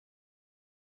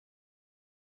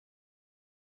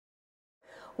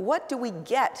What do we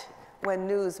get when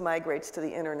news migrates to the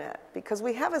internet? Because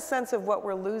we have a sense of what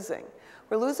we're losing.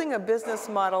 We're losing a business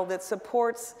model that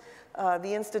supports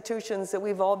the institutions that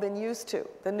we've all been used to,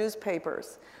 the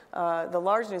newspapers, the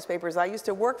large newspapers. I used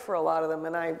to work for a lot of them,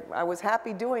 and I was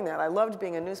happy doing that. I loved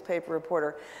being a newspaper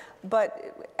reporter.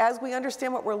 But as we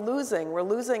understand what we're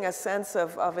losing a sense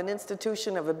of an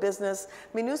institution, of a business.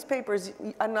 I mean, newspapers,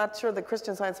 I'm not sure the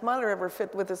Christian Science Monitor ever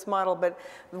fit with this model, but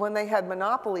when they had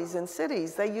monopolies in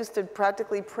cities, they used to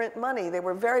practically print money. They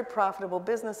were very profitable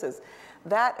businesses.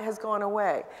 That has gone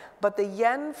away. But the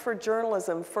yen for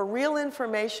journalism, for real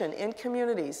information in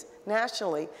communities,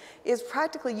 nationally, is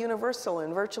practically universal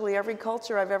in virtually every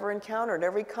culture I've ever encountered,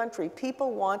 every country.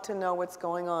 People want to know what's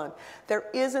going on. There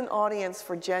is an audience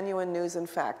for genuine news and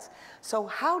facts. So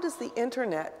how does the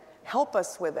internet help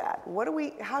us with that?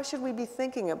 How should we be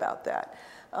thinking about that?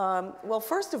 Well,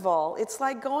 first of all, it's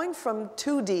like going from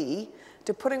 2D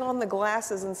to putting on the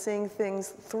glasses and seeing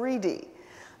things 3D.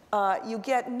 You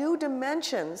get new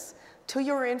dimensions to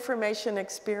your information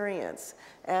experience.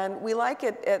 And we like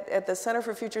it at the Center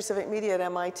for Future Civic Media at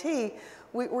MIT,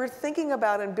 we're thinking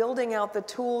about and building out the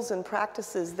tools and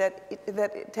practices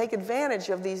that take advantage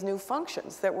of these new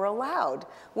functions that we're allowed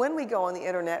when we go on the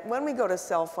internet, when we go to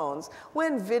cell phones,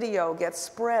 when video gets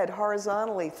spread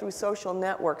horizontally through social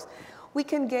networks. We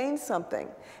can gain something.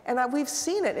 And we've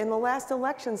seen it in the last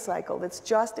election cycle that's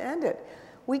just ended.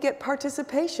 We get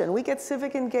participation, we get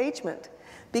civic engagement,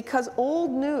 because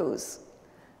old news,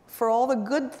 for all the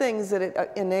good things that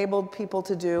it enabled people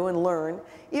to do and learn,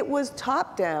 it was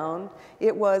top down,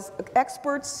 it was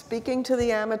experts speaking to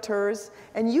the amateurs,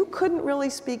 and you couldn't really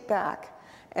speak back.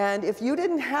 And if you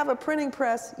didn't have a printing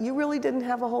press, you really didn't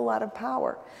have a whole lot of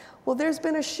power. Well, there's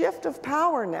been a shift of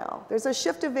power now. There's a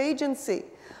shift of agency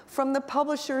from the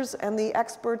publishers and the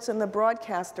experts and the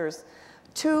broadcasters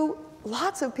to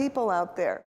lots of people out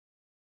there.